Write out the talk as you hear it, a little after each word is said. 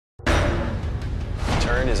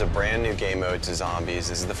Turn is a brand new game mode to Zombies.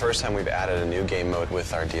 This is the first time we've added a new game mode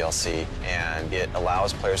with our DLC, and it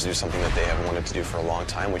allows players to do something that they have wanted to do for a long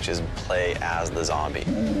time, which is play as the zombie.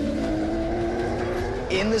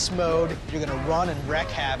 In this mode, you're going to run and wreak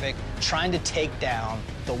havoc, trying to take down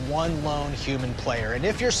the one lone human player. And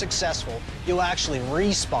if you're successful, you'll actually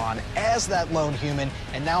respawn as that lone human,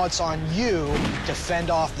 and now it's on you to fend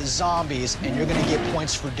off the zombies, and you're going to get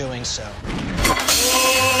points for doing so.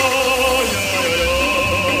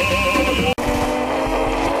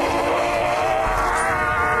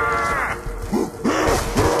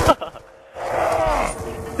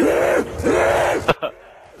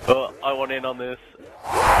 Well, I want in on this.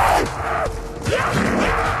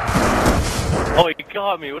 Oh, he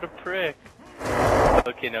got me, what a prick.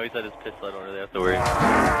 Okay, now he's at his pistol, I don't really have to worry.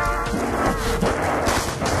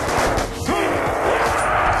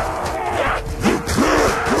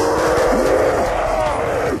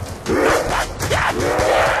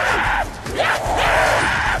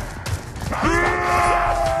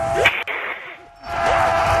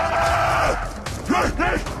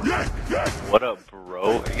 What up, bro?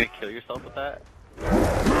 Are you gonna kill yourself with that?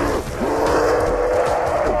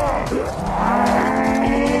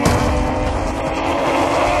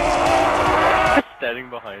 Standing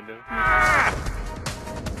behind him.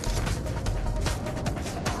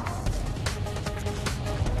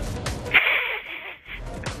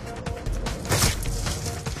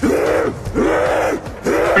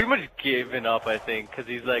 Pretty much given up, I think, because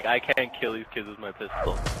he's like, I can't kill these kids with my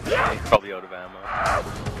pistol. And he's probably out of ammo.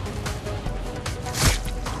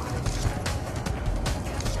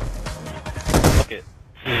 Fuck it.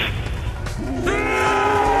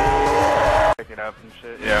 Pick it up and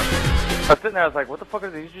shit, yeah. I was sitting there, I was like, what the fuck are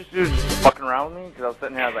these dudes just fucking around with me? Because I was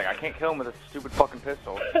sitting there, I was like, I can't kill them with this stupid fucking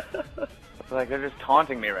pistol. Like, they're just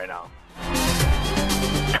taunting me right now.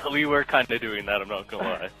 We were kind of doing that, I'm not gonna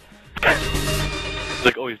lie. It's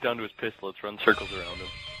like, oh, he's down to his pistol, let's run circles around him.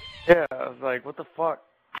 Yeah, I was like, what the fuck?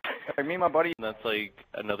 Like, me and my buddy... And that's like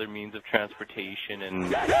another means of transportation and...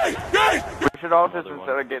 We should all just,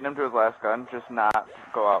 instead of getting him to his last gun, just not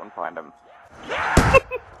go out and find him.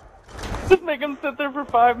 Just make him sit there for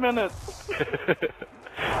 5 minutes.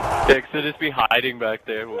 Yeah, so just be hiding back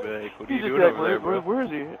there, we'll be like, what are you doing over there, bro? Where is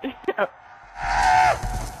he? Yeah.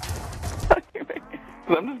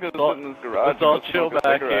 I'm just gonna sit in this garage. Let's all chill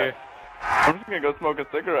back here. I'm just gonna go smoke a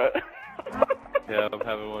cigarette. Yeah, I'm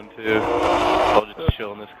having one too. I'll just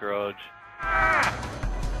chill in this garage.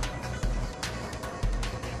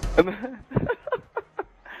 And then,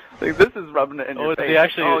 like, this is rubbing it in your face. Is he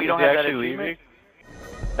actually, oh, you don't have that leaving?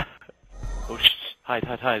 Oh, shh.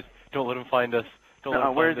 Hide. Don't let him find us. Don't let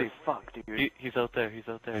him where find is he? Fuck, dude. He's out there.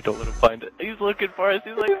 Don't let him find it. He's looking for us.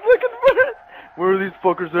 He's like, he's looking for us. Where are these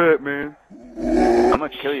fuckers at, man? I'm gonna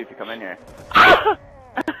kill you if you come in here.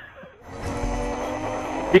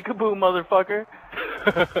 Peekaboo, motherfucker.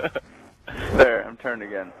 There, I'm turned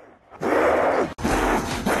again. Right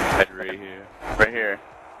here. Right here.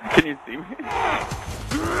 Can you see me?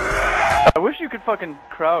 I wish you could fucking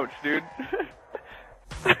crouch, dude.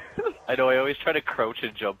 I know, I always try to crouch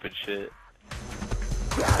and jump and shit.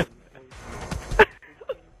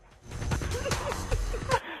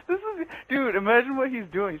 Dude, imagine what he's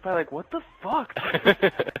doing. He's probably like, what the fuck?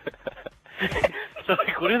 So,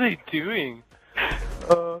 like, what are they doing?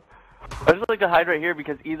 I just like to hide right here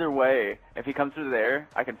because either way, if he comes through there,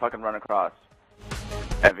 I can fucking run across.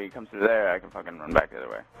 If he comes through there, I can fucking run back the other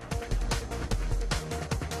way.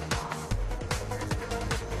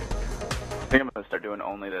 I think I'm gonna start doing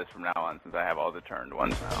only this from now on since I have all the turned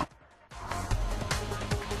ones now.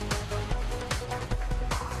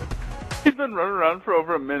 He's been running around for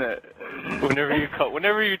over a minute.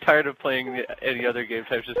 Whenever you're tired of playing any other game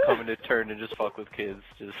types, just come into turn and just fuck with kids.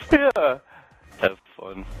 Just yeah, have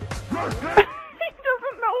fun. He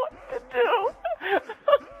doesn't know what to do.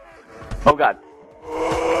 Oh god.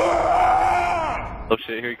 Oh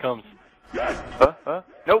shit! Here he comes.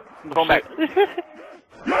 Nope. I'm going back.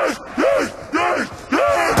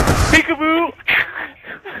 Peekaboo!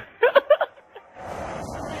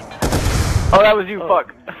 Oh, that was you.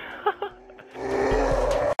 Fuck.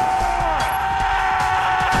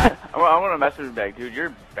 I want to message you back, dude.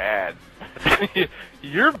 You're bad.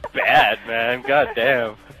 You're bad, man. God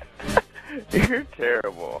damn. You're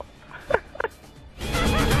terrible.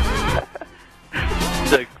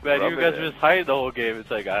 It's like, man, you guys are just hiding the whole game.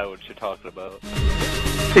 It's like, I know what you're talking about.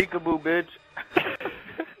 Peekaboo, bitch.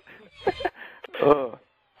 Oh.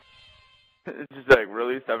 It's just like,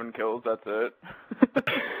 really? 7 kills? That's it?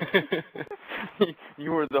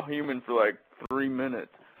 You were the human for like 3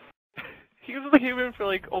 minutes. He was the human for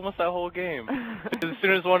like almost that whole game. As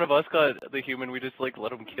soon as one of us got the human, we just like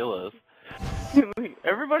let him kill us.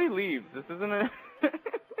 Everybody leaves. This isn't a...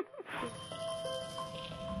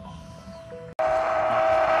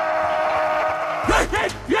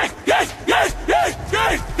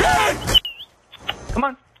 Come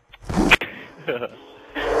on.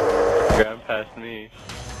 Grab past me.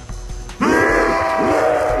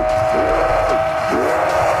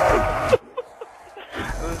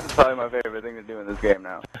 This is probably my favorite thing to do in this game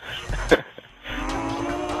now.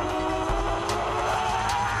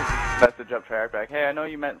 Message up Trackback. Hey, I know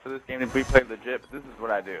you meant for this game to be played legit, but this is what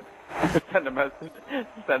I do. Send a message.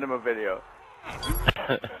 Send him a video.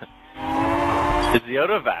 Is he out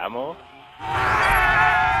of ammo?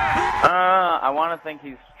 I want to think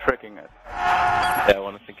he's tricking us. Yeah, I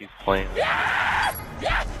want to think he's playing.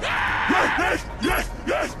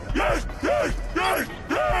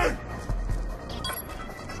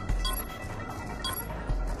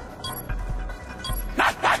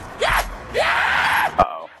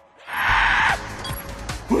 Uh-oh.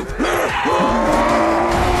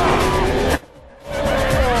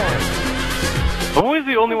 I'm always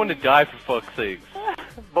the only one to die, for fuck's sake.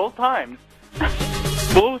 Both times.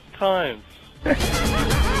 Both times. They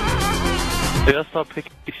gotta stop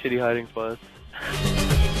picking shitty hiding spots.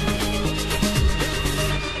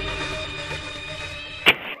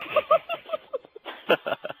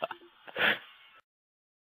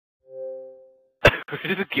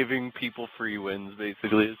 We're just giving people free wins,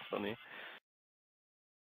 basically. It's funny.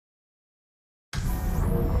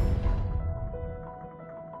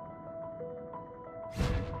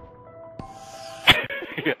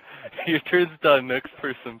 Yeah. Your turn's done. Next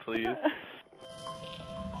person, please.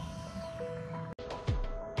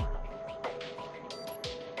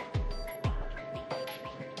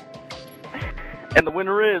 And the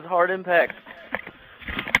winner is Hard Impact.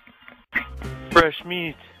 Fresh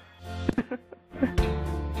meat.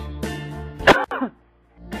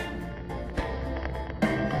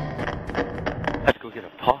 Let's go get a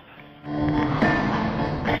pop.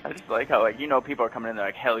 I just like how, like, you know, people are coming in there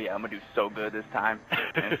like, hell yeah, I'm gonna do so good this time.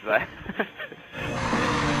 And it's like,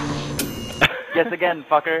 guess again,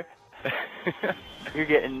 fucker. You're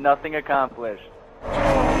getting nothing accomplished.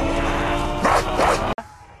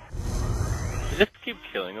 He just keep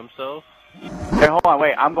killing himself. Hey, hold on,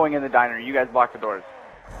 wait, I'm going in the diner. You guys block the doors.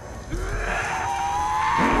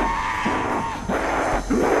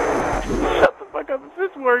 Shut the fuck up. If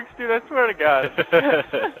this works, dude, I swear to God.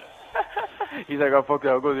 He's like, oh, fuck that,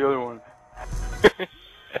 I'll go to the other one.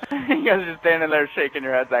 You guys are just standing there shaking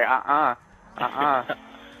your heads like,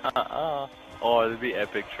 Oh, it'd be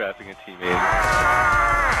epic trapping a teammate.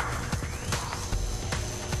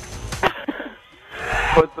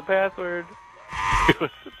 What's the password?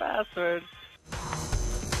 What's the password?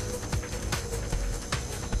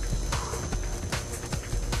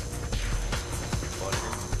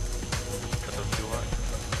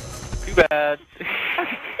 Too bad.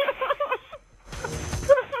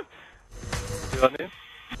 You want it?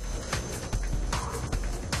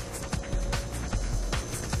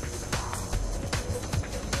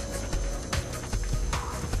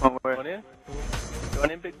 One more. Want in? You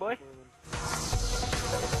want in, big boy?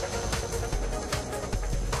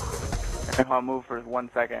 I'll move for 1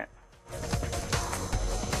 second.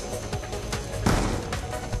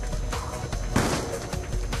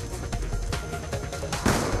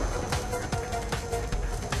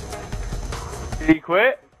 Did he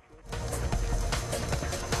quit?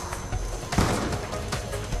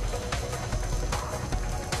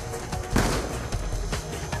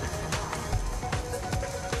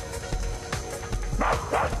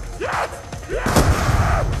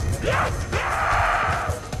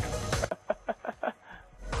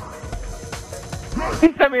 He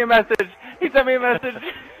sent me a message. He sent me a message.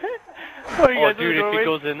 What are you guys dude, doing? if he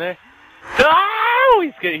goes in there. Oh,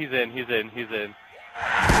 he's in.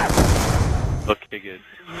 Okay, good.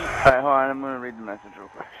 Alright, hold on. I'm gonna read the message real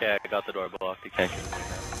quick. Yeah, I got the door blocked. You can't get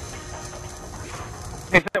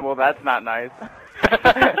in. He said, well, that's not nice.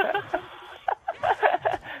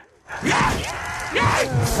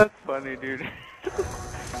 That's funny, dude.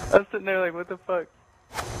 I was sitting there like, what the fuck?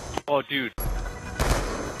 Oh, dude.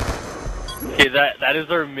 Okay, that is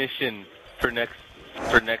our mission for next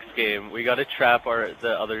game. We gotta trap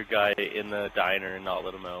the other guy in the diner and not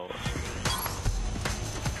let him out.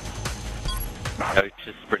 Now he's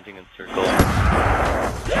just sprinting in circles.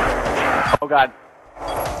 Oh god.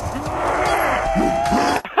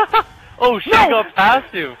 Oh shit! No! Got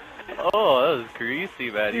past him. Oh, that was greasy,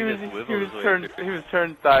 man. He just wiggled his way through. He was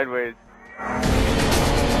turned sideways.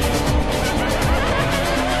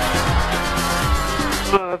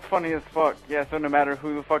 Oh, that's funny as fuck. Yeah, so no matter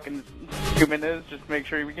who the fucking human is, just make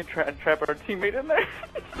sure we can trap our teammate in there.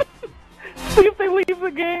 See if they leave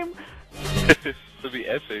the game. That'd be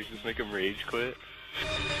epic. Just make him rage quit.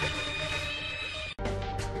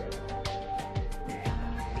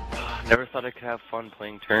 Never thought I could have fun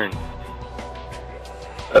playing turn.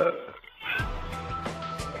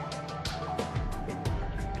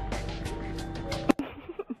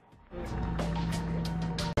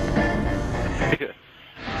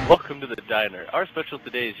 Welcome to the diner. Our special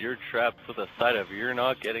today is you're trapped with a side of you're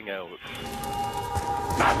not getting out.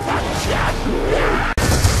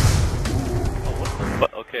 Oh,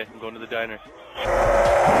 what the okay, I'm going to the diner.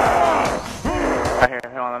 Right here,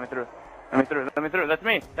 hold on, let me through. Let me through. That's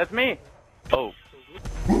me. Oh.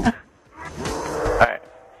 Alright.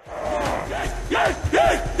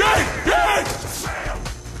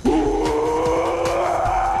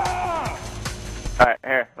 Alright,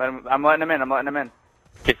 here. I'm letting him in.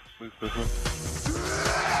 Okay, move.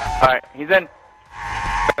 Alright, he's in.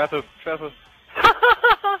 Trap him.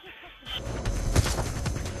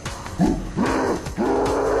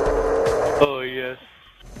 Oh, yes.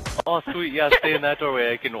 Oh, sweet. Yeah, stay in that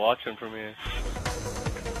doorway. I can watch him from here.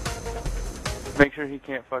 Make sure he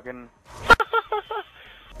can't fucking...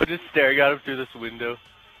 I'm just staring at him through this window.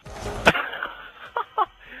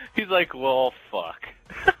 He's like, well, fuck.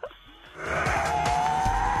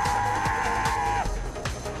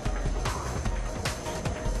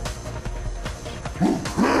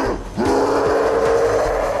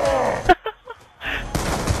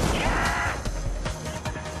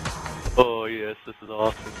 Oh, yes, this is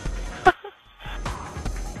awesome.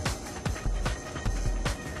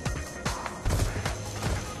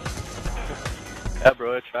 Yeah,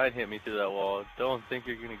 bro, try and hit me through that wall. Don't think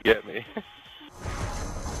you're gonna get me.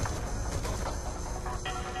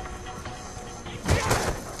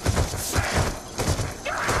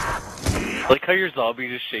 Like how your zombie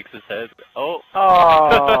just shakes his head. Oh!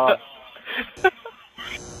 Oh!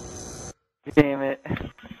 Damn it.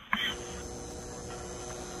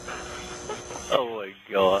 Oh my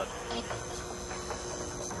god.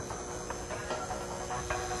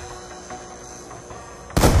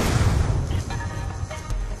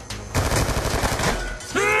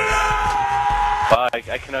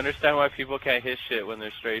 I can understand why people can't hit shit when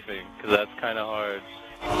they're strafing, because that's kind of hard.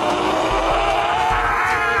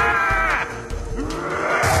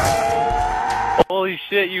 Holy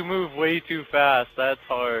shit, you move way too fast. That's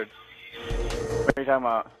hard. What are you talking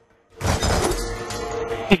about?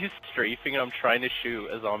 He's strafing and I'm trying to shoot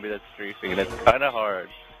a zombie that's strafing, and it's kind of hard.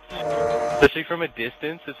 Especially from a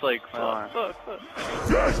distance, it's like, fuck.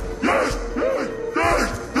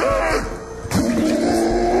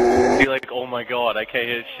 Be like, oh my god, I can't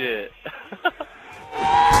hit shit.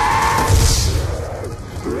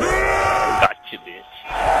 Gotcha, bitch.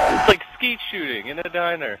 It's like skeet shooting in a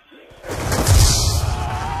diner.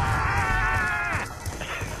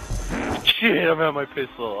 Shit, I'm out my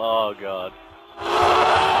pistol. Oh god.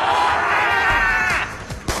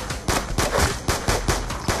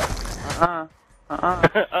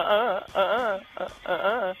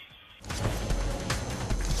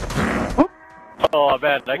 Oh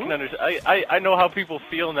man, I can understand. I know how people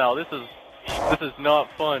feel now. This is not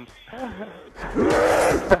fun.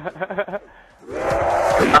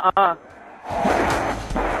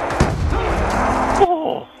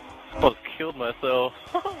 Oh, almost killed myself.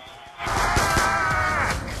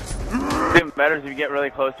 It's even better if you get really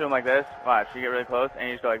close to him like this. Watch, you get really close and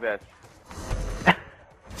you just go like this.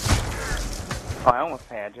 Oh, I almost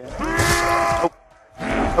had you. Oh.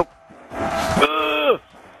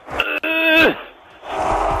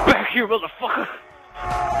 Back here, motherfucker!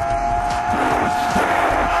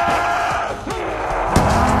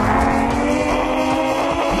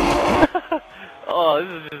 Oh, this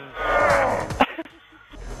is just...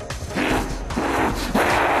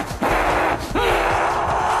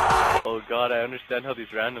 Oh god, I understand how these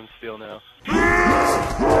randoms feel now.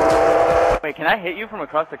 Wait, can I hit you from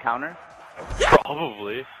across the counter?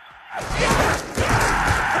 Probably.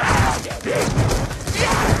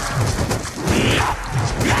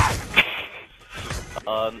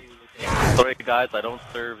 Sorry guys, I don't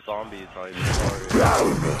serve zombies. I'm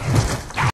sorry.